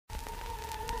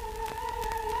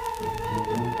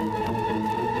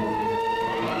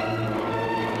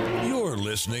You're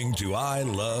listening to I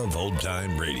Love Old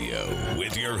Time Radio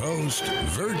with your host,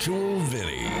 Virtual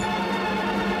Vinny.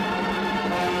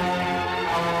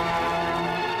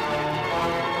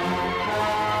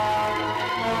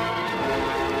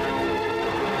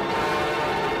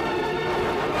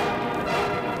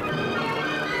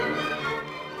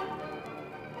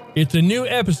 It's a new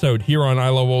episode here on I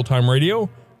Love Old Time Radio.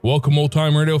 Welcome, Old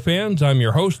Time Radio fans. I'm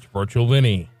your host, Virtual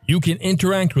Vinny. You can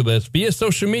interact with us via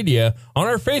social media on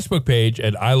our Facebook page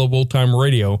at I Love Old Time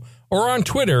Radio or on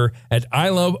Twitter at I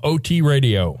Love OT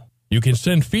Radio. You can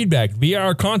send feedback via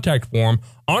our contact form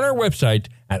on our website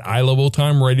at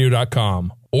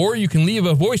iloveoldtimeradio.com, or you can leave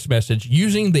a voice message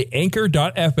using the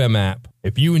Anchor.fm app.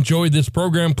 If you enjoyed this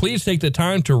program, please take the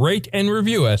time to rate and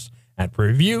review us at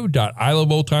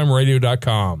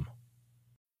review.iloveoldtimeradio.com.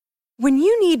 When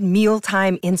you need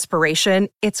mealtime inspiration,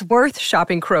 it's worth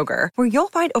shopping Kroger, where you'll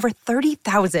find over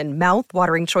 30,000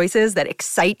 mouth-watering choices that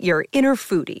excite your inner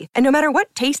foodie. And no matter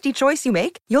what tasty choice you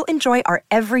make, you'll enjoy our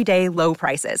everyday low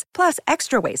prices, plus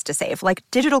extra ways to save, like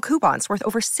digital coupons worth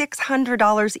over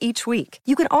 $600 each week.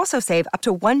 You can also save up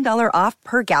to $1 off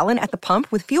per gallon at the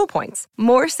pump with fuel points.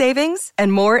 More savings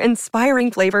and more inspiring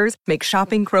flavors make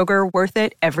shopping Kroger worth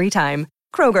it every time.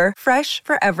 Kroger, fresh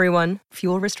for everyone.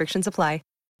 Fuel restrictions apply.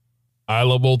 I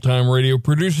Love Old Time Radio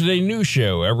produces a new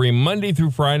show every Monday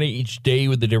through Friday, each day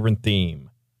with a different theme.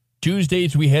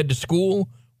 Tuesdays, we head to school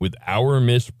with Our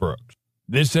Miss Brooks.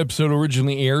 This episode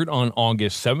originally aired on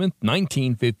August 7th,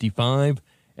 1955,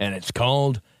 and it's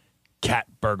called Cat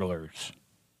Burglars.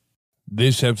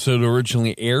 This episode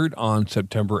originally aired on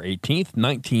September 18th,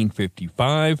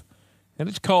 1955, and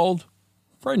it's called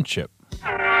Friendship.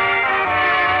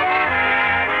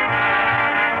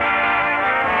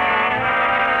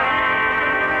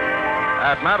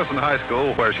 At Madison High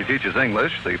School, where she teaches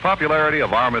English, the popularity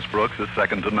of our Miss Brooks is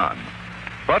second to none.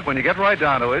 But when you get right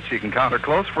down to it, she can count her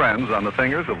close friends on the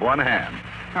fingers of one hand.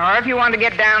 Or if you want to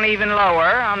get down even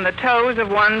lower, on the toes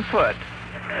of one foot.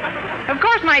 Of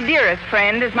course, my dearest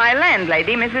friend is my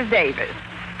landlady, Mrs. Davis.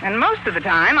 And most of the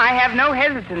time, I have no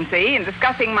hesitancy in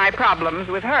discussing my problems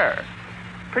with her.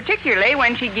 Particularly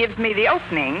when she gives me the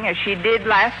opening, as she did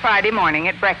last Friday morning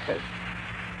at breakfast.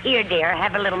 Here, dear,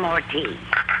 have a little more tea.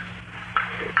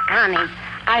 Connie,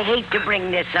 I hate to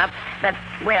bring this up, but,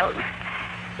 well,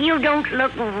 you don't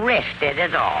look rested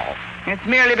at all. It's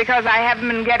merely because I haven't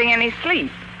been getting any sleep.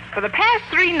 For the past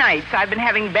 3 nights, I've been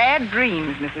having bad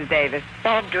dreams, Mrs. Davis.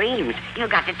 Bad dreams?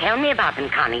 You've got to tell me about them,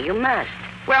 Connie. You must.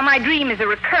 Well, my dream is a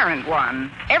recurrent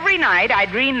one. Every night, I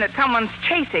dream that someone's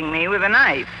chasing me with a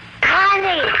knife.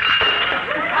 Connie!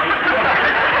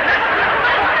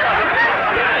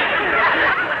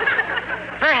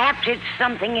 Perhaps it's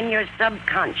something in your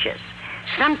subconscious,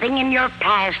 something in your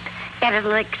past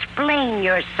that'll explain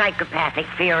your psychopathic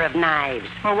fear of knives.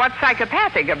 Well, what's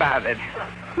psychopathic about it?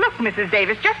 Look, Mrs.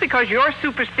 Davis, just because you're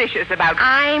superstitious about...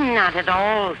 I'm not at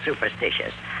all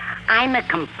superstitious. I'm a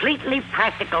completely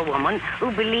practical woman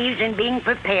who believes in being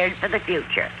prepared for the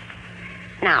future.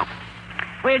 Now,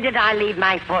 where did I leave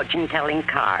my fortune-telling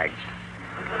cards?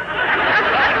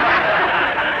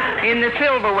 In the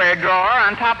silverware drawer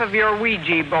on top of your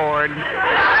Ouija board. Oh,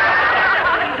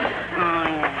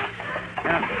 yeah.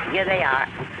 Oh, here they are.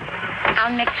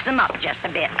 I'll mix them up just a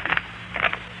bit.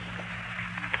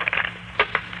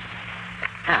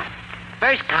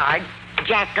 First card,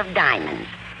 Jack of Diamonds.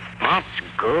 That's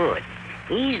good.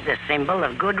 He's the symbol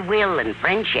of goodwill and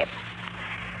friendship.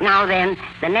 Now then,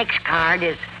 the next card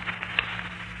is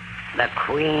the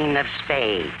Queen of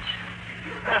Spades.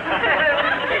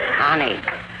 Honey,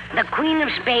 the Queen of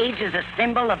Spades is a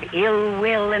symbol of ill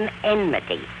will and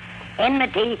enmity.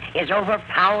 Enmity is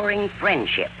overpowering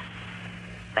friendship.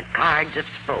 The cards have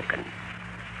spoken.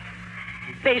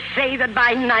 They say that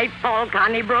by nightfall,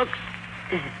 Connie Brooks,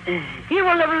 you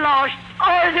will have lost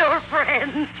all your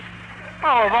friends.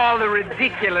 Oh, of all the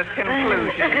ridiculous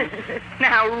conclusions.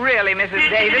 Now, really, Mrs.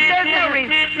 Davis, there's no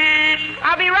reason.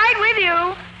 I'll be right with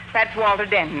you. That's Walter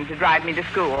Denton to drive me to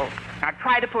school. Now,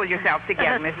 try to pull yourself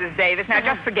together, Mrs. Davis. Now,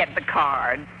 just forget the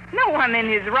cards. No one in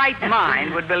his right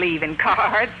mind would believe in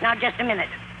cards. Now, just a minute.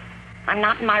 I'm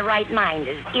not in my right mind.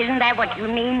 Isn't that what you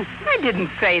mean? I didn't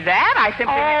say that. I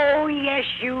simply... Oh, yes,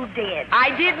 you did.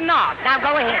 I did not. Now,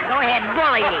 go ahead,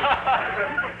 bully me.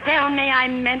 Tell me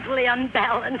I'm mentally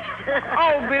unbalanced.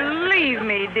 Oh, believe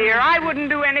me, dear, I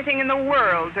wouldn't do anything in the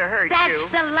world to hurt you.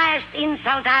 That's the last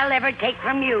insult I'll ever take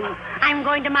from you. I'm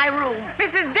going to my room.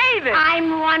 Mrs. Davis!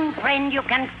 I'm one friend you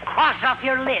can cross off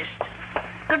your list.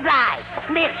 Goodbye,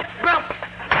 Miss Brooks.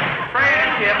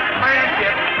 Friendship,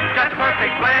 friendship. just a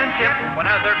perfect friendship. When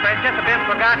other friendships have been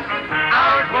forgotten,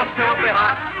 ours will still be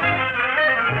hot.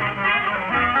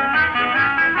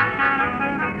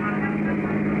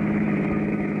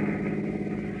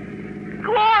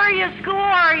 Glorious,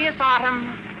 glorious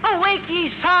autumn. Awake,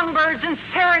 ye songbirds, and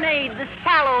serenade the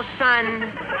sallow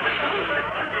sun.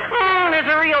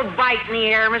 There's a real bite in the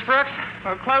air, Miss Brooks.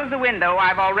 Well, close the window.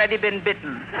 I've already been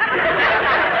bitten.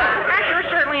 You're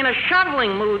certainly in a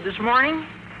shoveling mood this morning.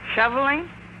 Shoveling?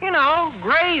 You know,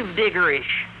 grave diggerish.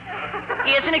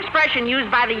 It's an expression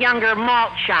used by the younger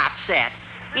malt shop set.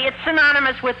 It's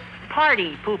synonymous with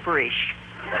party pooperish.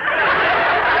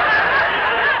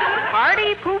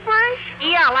 Party pooperish?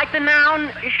 Yeah, like the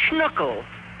noun schnuckle.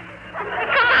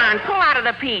 Come on, pull out of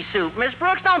the pea soup, Miss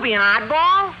Brooks. Don't be an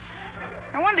oddball.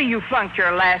 No wonder you flunked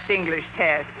your last English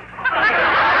test.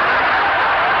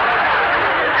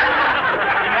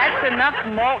 That's enough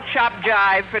malt shop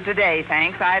jive for today,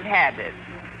 thanks. I've had it.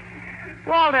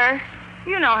 Walter,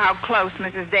 you know how close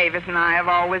Mrs. Davis and I have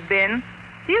always been.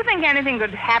 Do you think anything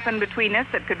could happen between us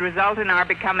that could result in our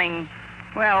becoming,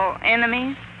 well,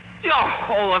 enemies?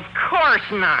 Oh, of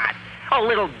course not. Oh,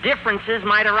 little differences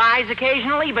might arise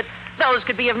occasionally, but those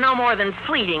could be of no more than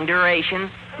fleeting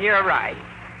duration. You're right.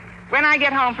 When I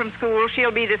get home from school,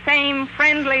 she'll be the same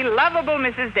friendly, lovable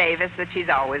Mrs. Davis that she's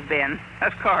always been,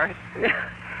 of course.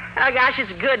 Oh, gosh,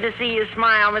 it's good to see you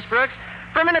smile, Miss Brooks.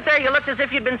 For a minute there, you looked as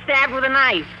if you'd been stabbed with a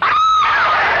knife.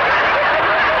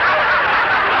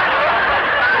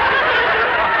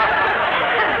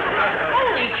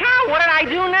 Holy cow, what did I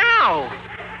do now?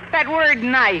 That word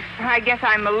knife, I guess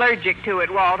I'm allergic to it,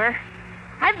 Walter.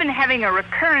 I've been having a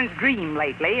recurrent dream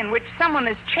lately in which someone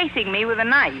is chasing me with a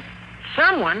knife.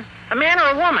 Someone? A man or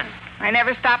a woman? I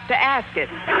never stopped to ask it.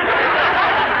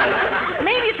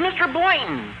 Maybe it's Mr.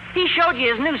 Boynton. He showed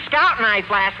you his new scout knife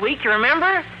last week, you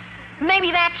remember?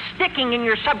 Maybe that's sticking in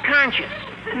your subconscious.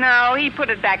 No, he put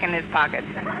it back in his pocket.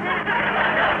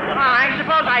 I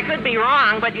suppose I could be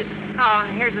wrong, but you... Oh,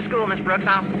 here's the school, Miss Brooks.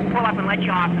 I'll pull up and let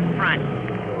you off in front.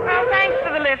 Well, thanks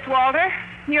for the lift, Walter.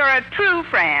 You're a true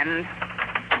friend.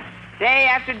 Day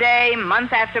after day,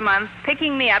 month after month,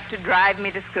 picking me up to drive me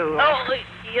to school. Oh,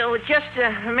 just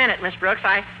a minute, Miss Brooks.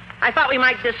 I thought we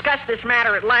might discuss this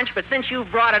matter at lunch, but since you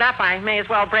brought it up, I may as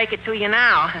well break it to you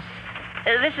now.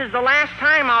 This is the last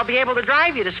time I'll be able to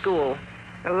drive you to school.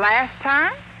 The last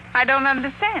time? I don't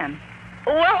understand.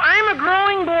 Well, I'm a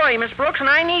growing boy, Miss Brooks, and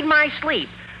I need my sleep.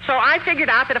 So I figured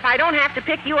out that if I don't have to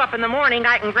pick you up in the morning,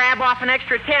 I can grab off an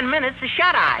extra 10 minutes to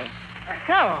shut-eye.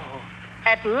 So,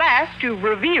 at last you've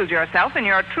revealed yourself in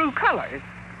your true colors.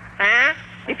 Huh?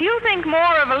 If you think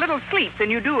more of a little sleep than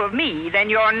you do of me, then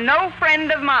you're no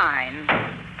friend of mine.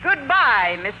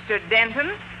 Goodbye, Mr.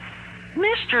 Denton.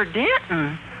 Mr.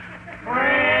 Denton?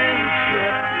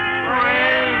 Friendship,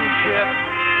 friendship,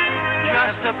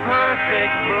 just a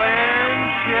perfect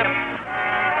friendship.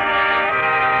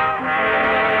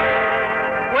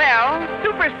 Well,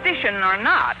 superstition or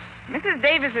not, Mrs.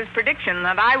 Davis's prediction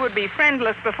that I would be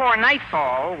friendless before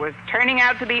nightfall was turning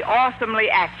out to be awesomely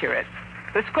accurate.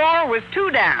 The score was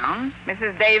 2 down,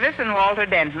 Mrs. Davis and Walter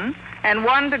Denton, and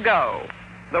 1 to go,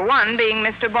 the one being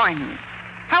Mr. Boynton.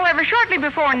 However, shortly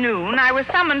before noon, I was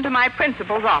summoned to my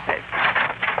principal's office.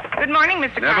 Good morning,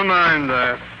 Mr. Never mind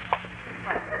that.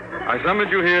 I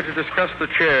summoned you here to discuss the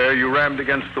chair you rammed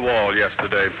against the wall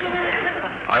yesterday.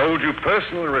 I hold you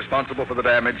personally responsible for the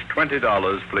damage. $20,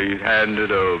 please. Hand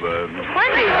it over.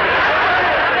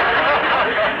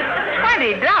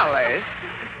 $20?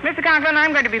 Mr. Conklin,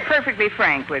 I'm going to be perfectly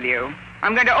frank with you.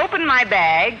 I'm going to open my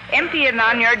bag, empty it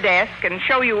on your desk, and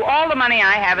show you all the money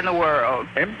I have in the world.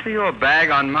 Empty your bag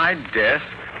on my desk?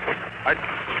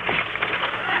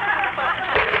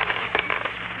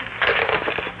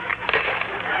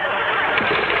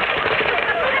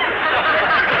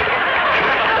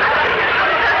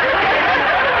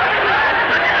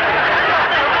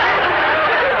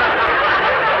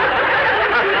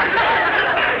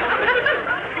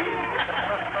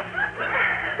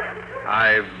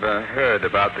 I've heard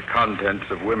about the contents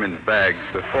of women's bags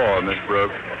before, Miss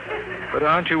Brooks, but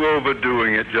aren't you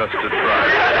overdoing it just a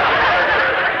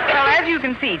trifle? Well, as you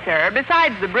can see, sir,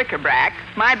 besides the bric-a-brac,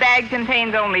 my bag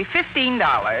contains only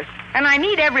 $15, and I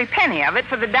need every penny of it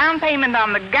for the down payment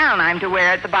on the gown I'm to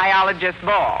wear at the biologist's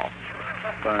ball.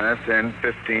 5, 10,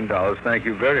 $15. Thank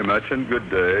you very much, and good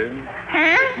day.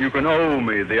 Huh? You can owe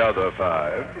me the other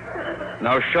 5.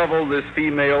 Now shovel this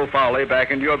female folly back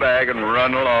into your bag and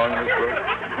run along, Miss Brooks.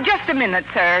 Just a minute,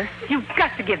 sir. You've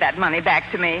got to give that money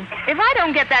back to me. If I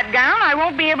don't get that gown, I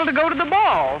won't be able to go to the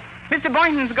ball. Mr.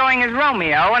 Boynton's going as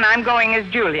Romeo, and I'm going as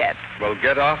Juliet. Well,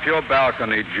 get off your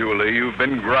balcony, Julie. You've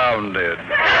been grounded.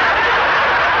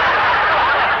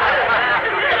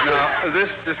 This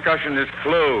discussion is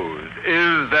closed.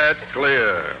 Is that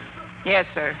clear? Yes,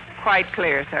 sir. Quite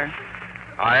clear, sir.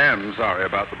 I am sorry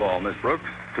about the ball, Miss Brooks.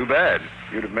 Too bad.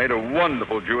 You'd have made a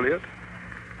wonderful Juliet.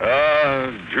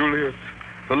 Ah, Juliet,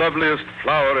 the loveliest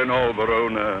flower in all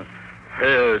Verona.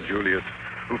 Fair Juliet,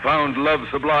 who found love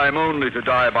sublime only to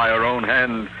die by her own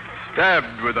hand,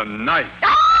 stabbed with a knife.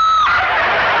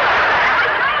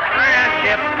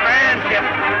 Friendship.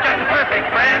 Just a perfect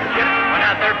friendship. When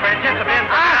other friendships have been...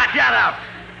 shut up!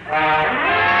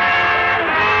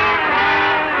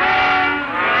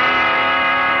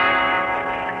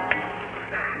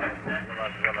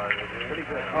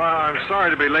 I'm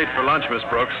sorry to be late for lunch, Miss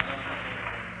Brooks.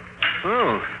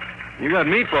 Oh, you got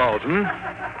meatballs,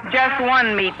 Just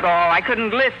one meatball. I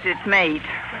couldn't list its mate.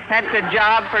 That's a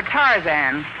job for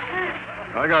Tarzan.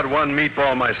 I got one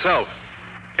meatball myself.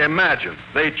 Imagine,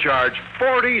 they charge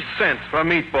 40 cents for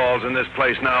meatballs in this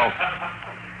place now.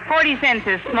 40 cents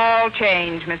is small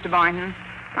change, Mr. Boynton.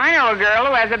 I know a girl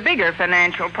who has a bigger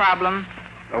financial problem.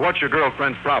 What's your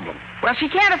girlfriend's problem? Well, she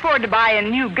can't afford to buy a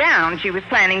new gown she was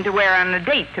planning to wear on a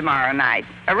date tomorrow night.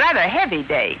 A rather heavy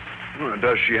date.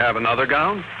 Does she have another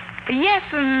gown? Yes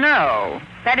and no.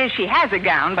 That is, she has a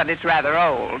gown, but it's rather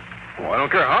old. Oh, I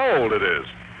don't care how old it is.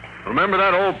 Remember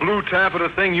that old blue taffeta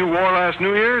thing you wore last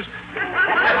New Year's? Did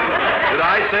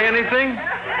I say anything?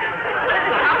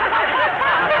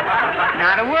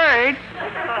 Not a word.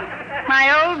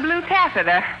 My old blue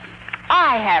taffeta.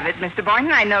 I have it, Mr.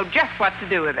 Boynton. I know just what to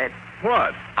do with it.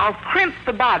 What? I'll crimp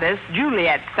the bodice,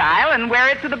 Juliet style, and wear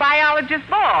it to the biologist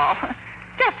ball.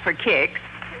 Just for kicks.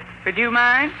 Would you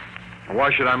mind?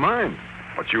 Why should I mind?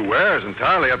 What you wear is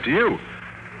entirely up to you.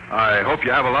 I hope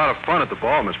you have a lot of fun at the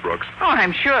ball, Miss Brooks. Oh,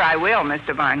 I'm sure I will,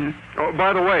 Mr. Boynton. Oh,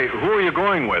 by the way, who are you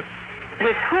going with?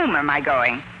 With whom am I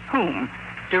going? Whom?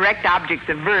 Direct objects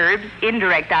of verbs,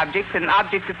 indirect objects, and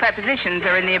objects of prepositions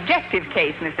are in the objective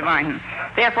case, Mr. Boynton.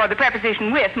 Therefore, the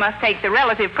preposition with must take the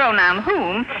relative pronoun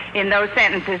whom in those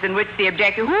sentences in which the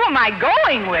objective, who am I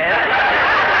going with?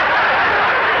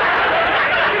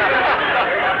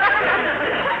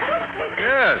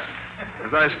 Yes.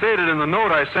 As I stated in the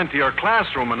note I sent to your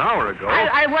classroom an hour ago.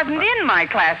 I wasn't in my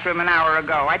classroom an hour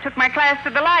ago. I took my class to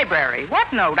the library.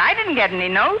 What note? I didn't get any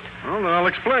note. Well, then I'll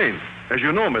explain. As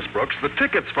you know, Miss Brooks, the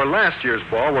tickets for last year's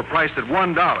ball were priced at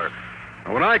 $1.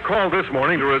 Now, when I called this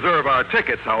morning to reserve our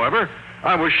tickets, however,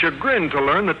 I was chagrined to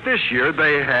learn that this year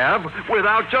they have,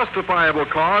 without justifiable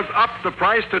cause, upped the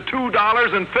price to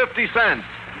 $2.50.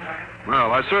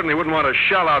 Well, I certainly wouldn't want to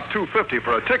shell out $2.50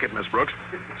 for a ticket, Miss Brooks.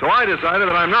 So I decided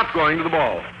that I'm not going to the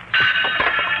ball.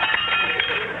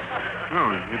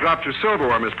 Oh, you dropped your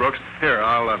silverware, Miss Brooks. Here,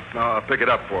 I'll pick it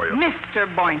up for you.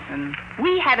 Mr. Boynton,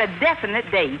 we had a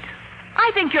definite date. I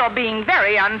think you're being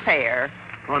very unfair.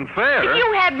 Unfair? If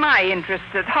you had my interests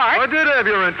at heart... I did have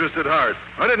your interest at heart.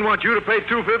 I didn't want you to pay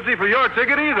 $2.50 for your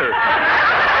ticket either.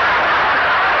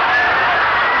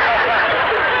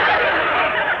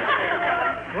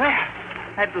 Well,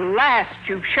 at last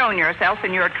you've shown yourself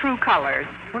in your true colors.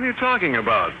 What are you talking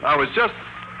about? I was just...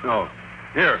 Oh,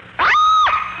 here.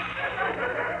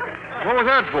 What was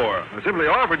that for? I simply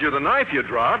offered you the knife you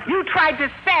dropped. You tried to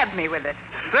stab me with it.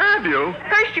 Stab you?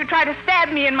 First you try to stab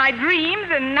me in my dreams,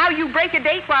 and now you break a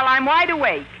date while I'm wide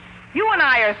awake. You and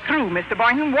I are through, Mr.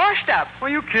 Boynton, washed up. Are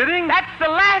you kidding? That's the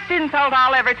last insult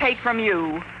I'll ever take from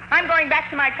you. I'm going back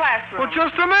to my classroom. Well,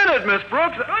 just a minute, Miss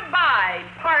Brooks. Goodbye,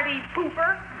 party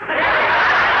pooper.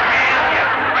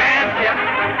 Friendship.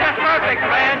 Just perfect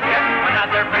friendship. When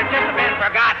other friendships have been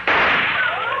forgot.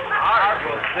 Ours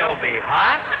will still be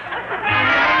hot.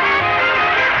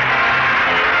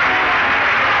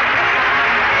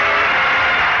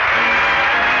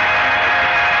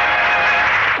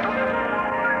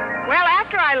 Well,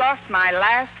 after I lost my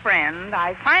last friend,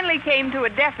 I finally came to a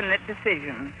definite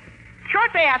decision.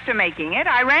 Shortly after making it,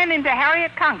 I ran into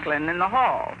Harriet Conklin in the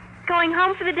hall. Going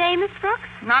home for the day, Miss Brooks?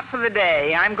 Not for the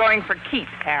day. I'm going for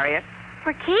keeps, Harriet.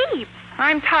 For keeps?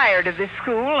 I'm tired of this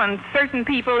school and certain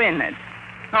people in it.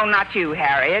 Oh, not you,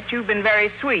 Harriet. You've been very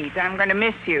sweet. I'm going to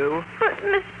miss you. But,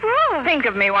 Miss Brooks... Think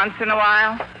of me once in a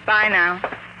while. Bye now.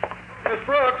 Miss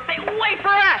Brooks. Hey, wait for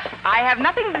us. I have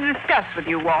nothing to discuss with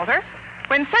you, Walter.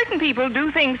 When certain people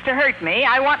do things to hurt me,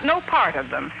 I want no part of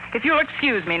them. If you'll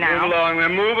excuse me now. Move along,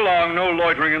 then. Move along. No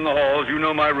loitering in the halls. You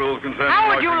know my rules concerning How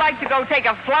would loitering. you like to go take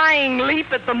a flying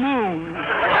leap at the moon?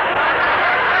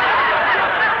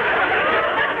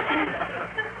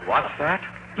 What's that?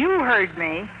 You heard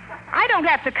me. I don't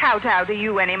have to kowtow to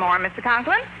you anymore, Mr.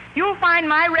 Conklin. You'll find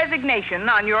my resignation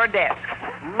on your desk.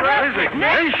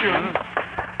 Resignation?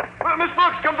 Well, Miss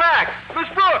Brooks, come back. Miss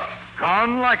Brooks.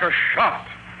 Gone like a shot.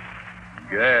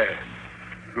 Gad.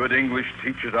 Good English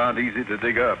teachers aren't easy to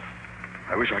dig up.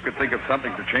 I wish I could think of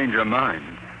something to change her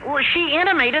mind. Well, she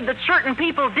intimated that certain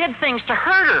people did things to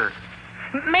hurt her.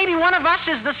 Maybe one of us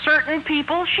is the certain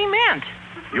people she meant.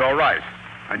 You're right.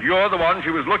 And you're the one she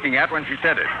was looking at when she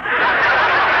said it.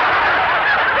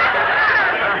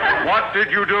 What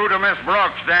did you do to Miss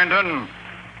Brooks, Stanton?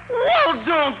 Well,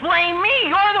 don't blame me.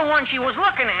 You're the one she was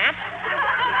looking at.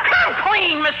 Come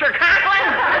clean, Mr.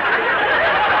 Conklin.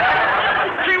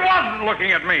 She wasn't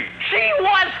looking at me. She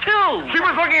was, too. She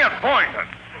was looking at Boynton.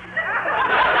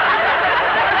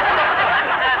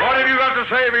 What have you got to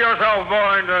say for yourself,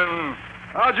 Boynton?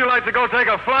 How'd you like to go take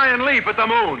a flying leap at the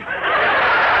moon?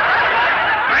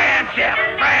 Friendship,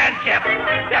 friendship.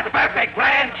 That's perfect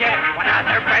friendship. When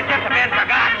other friendships have been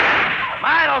forgotten,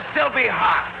 mine'll still be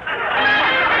hot.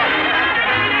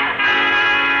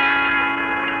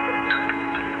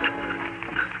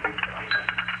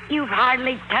 You've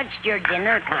hardly touched your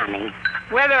dinner, Connie.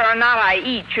 Whether or not I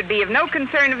eat should be of no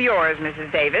concern of yours,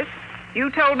 Mrs. Davis. You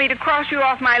told me to cross you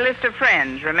off my list of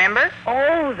friends, remember?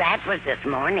 Oh, that was this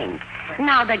morning.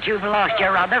 Now that you've lost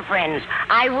your other friends,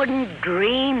 I wouldn't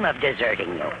dream of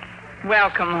deserting you.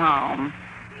 Welcome home.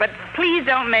 But please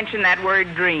don't mention that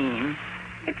word dream.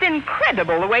 It's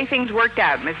incredible the way things worked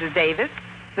out, Mrs. Davis.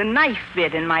 The knife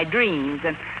bit in my dreams,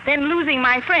 and then losing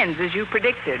my friends as you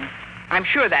predicted. I'm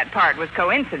sure that part was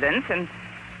coincidence, and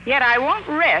yet I won't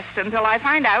rest until I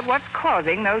find out what's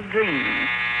causing those dreams.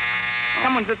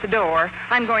 Someone's at the door.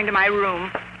 I'm going to my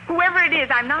room. Whoever it is,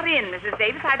 I'm not in, Mrs.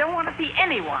 Davis. I don't want to see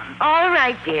anyone. All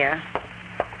right, dear.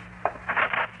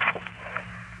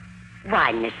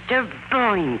 Why, Mr.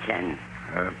 Boynton.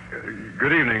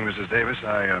 Good evening, Mrs. Davis.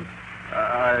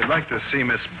 I'd like to see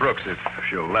Miss Brooks if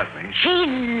she'll let me.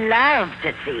 She'd love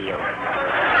to see you.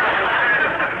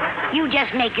 You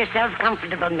just make yourself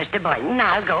comfortable, Mr. Boynton.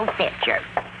 I'll go fetch her.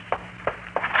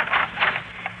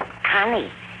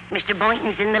 Connie, Mr.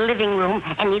 Boynton's in the living room,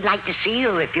 and he'd like to see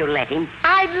you if you'll let him.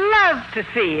 I'd love to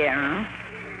see him.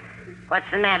 What's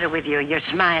the matter with you? You're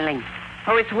smiling.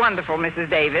 Oh, it's wonderful, Mrs.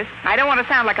 Davis. I don't want to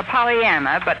sound like a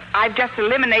Pollyanna, but I've just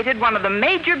eliminated one of the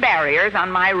major barriers on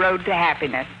my road to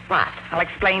happiness. What? I'll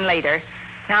explain later.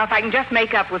 Now, if I can just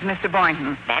make up with Mr.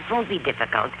 Boynton. That won't be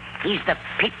difficult. He's the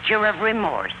picture of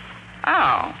remorse.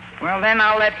 Oh, well, then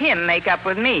I'll let him make up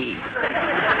with me.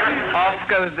 Off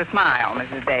goes the smile,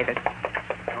 Mrs. Davis.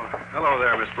 Hello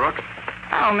there, Miss Brooks.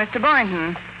 Oh, Mr.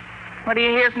 Boynton. What do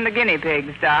you hear from the guinea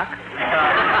pigs, Doc?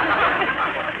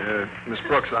 Miss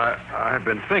Brooks, I've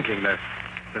been thinking that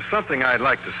there's something I'd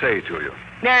like to say to you.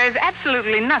 There is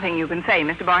absolutely nothing you can say,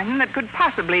 Mr. Boynton, that could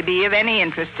possibly be of any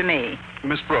interest to me.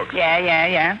 Miss Brooks.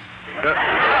 Yeah.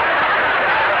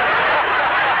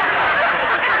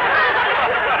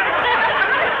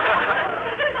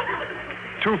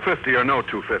 $250 or no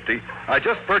 $250, I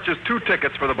just purchased 2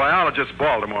 tickets for the biologist's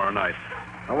ball tomorrow night.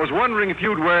 I was wondering if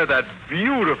you'd wear that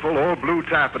beautiful old blue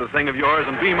taffeta thing of yours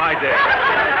and be my dad.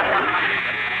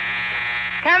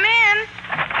 Come in.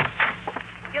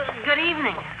 Good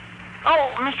evening.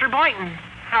 Oh, Mr. Boynton,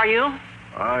 how are you?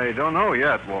 I don't know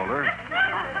yet, Walter.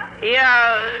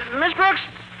 Yeah, Miss Brooks,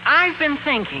 I've been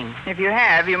thinking. If you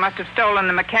have, you must have stolen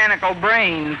the mechanical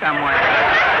brain somewhere.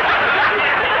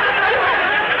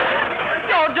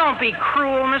 Oh, don't be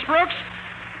cruel, Miss Brooks.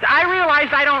 I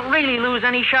realized I don't really lose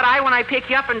any shut-eye when I pick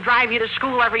you up and drive you to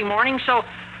school every morning, so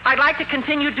I'd like to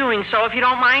continue doing so, if you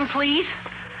don't mind, please.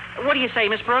 What do you say,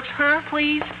 Miss Brooks? Huh,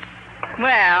 please?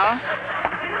 Well...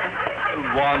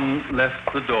 One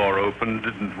left the door open,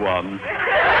 didn't one?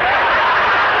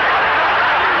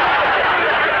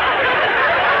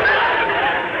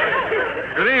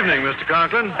 Good evening, Mr.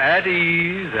 Conklin. At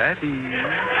ease, at ease.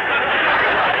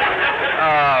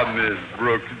 Ah, Miss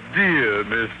Brooks, dear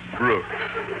Miss Brooks.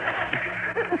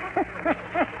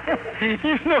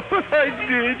 You know what I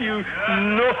did, you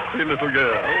naughty little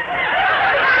girl?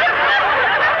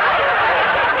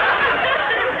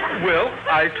 Well,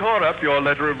 I tore up your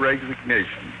letter of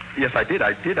resignation. Yes, I did.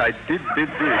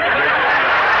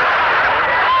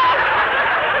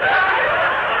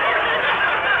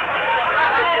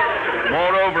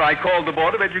 Moreover, I called the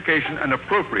Board of Education and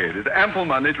appropriated ample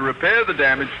money to repair the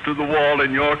damage to the wall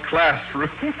in your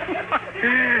classroom.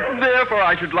 Therefore,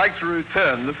 I should like to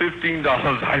return the $15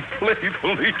 I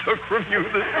playfully took from you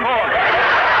this morning.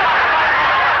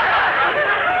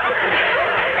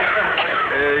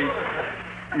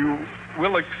 You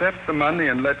will accept the money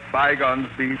and let bygones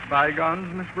be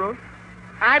bygones, Miss Brooks?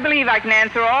 I believe I can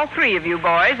answer all 3 of you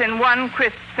boys in one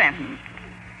crisp sentence.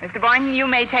 Mr. Boynton, you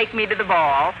may take me to the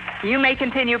ball. You may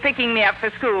continue picking me up for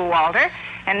school, Walter.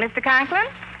 And Mr. Conklin,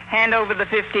 hand over the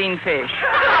 15 fish. $1.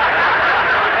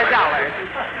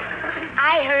 I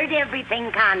I heard everything,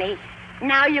 Connie.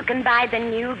 Now you can buy the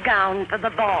new gown for the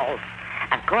ball.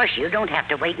 Of course, you don't have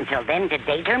to wait until then to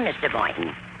date her, Mr.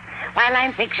 Boynton. While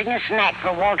I'm fixing a snack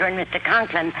for Walter and Mr.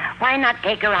 Conklin, why not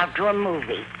take her out to a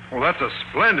movie? Well, that's a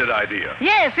splendid idea.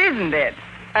 Yes, isn't it?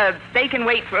 They can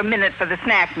wait for a minute for the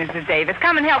snack, Mrs. Davis.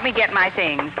 Come and help me get my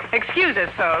things. Excuse us,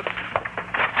 folks.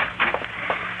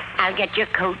 I'll get your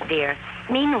coat, dear.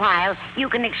 Meanwhile, you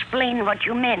can explain what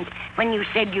you meant when you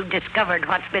said you discovered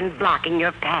what's been blocking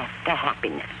your path to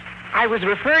happiness. I was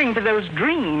referring to those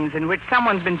dreams in which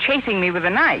someone's been chasing me with a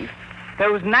knife.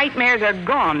 Those nightmares are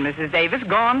gone, Mrs. Davis,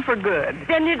 gone for good.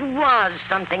 Then it was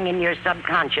something in your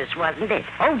subconscious, wasn't it?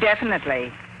 Oh,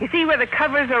 definitely. You see where the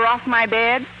covers are off my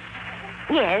bed?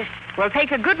 Yes. Well,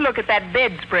 take a good look at that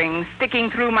bed spring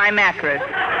sticking through my mattress.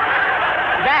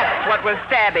 That's what was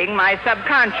stabbing my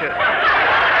subconscious.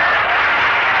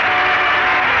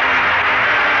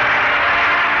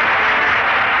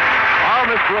 Our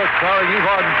Miss Brooks, starring Eve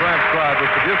Arden, transcribed, was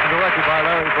produced and directed by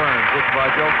Larry Burns, written by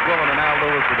Joe Quillen and Al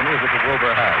Lewis with the music of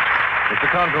Wilbur Hatch. Mr.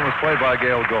 Conklin was played by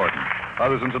Gail Gordon.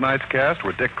 Others in tonight's cast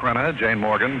were Dick Crenna, Jane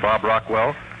Morgan, Bob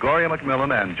Rockwell, Gloria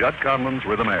McMillan, and Judd Conlon's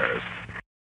Rhythm Airs.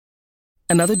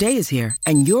 Another day is here,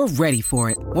 and you're ready for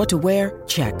it. What to wear?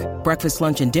 Check. Breakfast,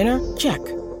 lunch, and dinner? Check.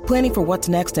 Planning for what's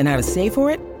next and how to save for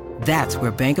it? That's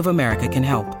where Bank of America can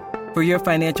help. For your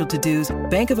financial to-dos,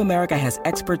 Bank of America has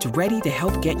experts ready to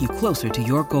help get you closer to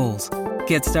your goals.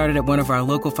 Get started at one of our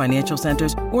local financial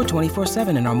centers or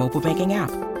 24/7 in our mobile banking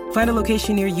app. Find a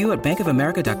location near you at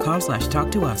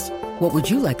bankofamerica.com/talktous. What would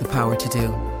you like the power to do?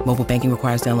 Mobile banking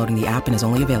requires downloading the app and is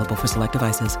only available for select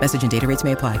devices. Message and data rates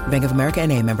may apply. Bank of America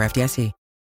N.A., member FDIC.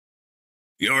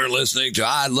 You're listening to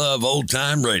I Love Old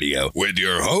Time Radio with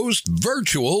your host,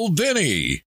 Virtual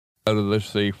Vinny. Let's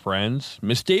say friends.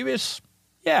 Miss Davis?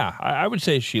 Yeah, I would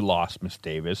say she lost Miss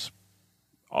Davis,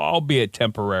 albeit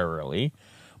temporarily,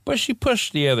 but she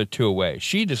pushed the other two away.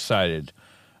 She decided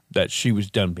that she was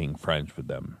done being friends with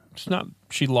them. It's not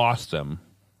she lost them.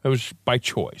 It was by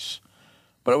choice,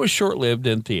 but it was short-lived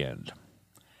at the end.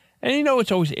 And you know,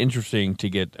 it's always interesting to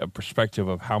get a perspective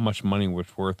of how much money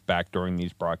was worth back during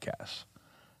these broadcasts.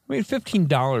 I mean,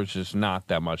 $15 is not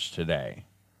that much today,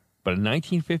 but in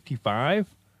 1955,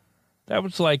 that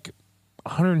was like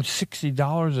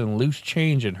 $160 in loose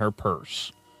change in her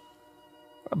purse.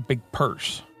 What a big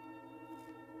purse.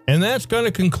 And that's going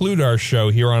to conclude our show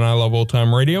here on I Love Old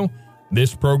Time Radio.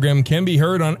 This program can be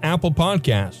heard on Apple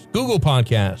Podcasts, Google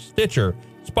Podcasts, Stitcher,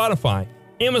 Spotify,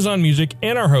 Amazon Music,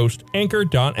 and our host,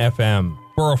 Anchor.fm.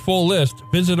 For a full list,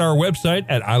 visit our website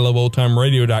at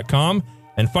iloveoldtimeradio.com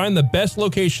and find the best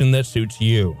location that suits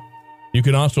you. You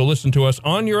can also listen to us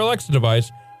on your Alexa device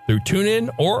through TuneIn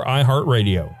or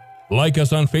iHeartRadio. Like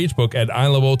us on Facebook at I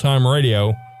Love Old Time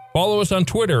Radio. Follow us on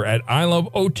Twitter at I Love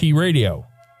OT Radio.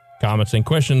 Comments and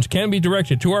questions can be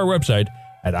directed to our website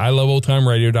at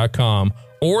iloveoldtimeradio.com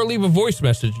or leave a voice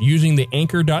message using the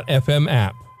Anchor.fm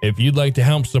app. If you'd like to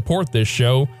help support this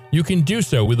show, you can do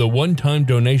so with a one-time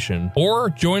donation or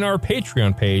join our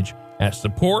Patreon page at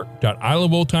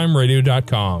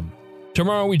support.iloveoldtimeradio.com.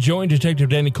 Tomorrow we join Detective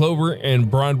Danny Clover and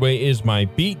Broadway is My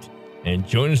Beat, and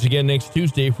join us again next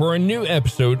Tuesday for a new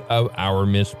episode of Our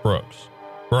Miss Brooks.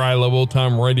 For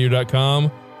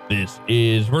iloveoldtimeradio.com, this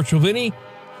is Virtual Vinny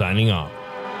signing off.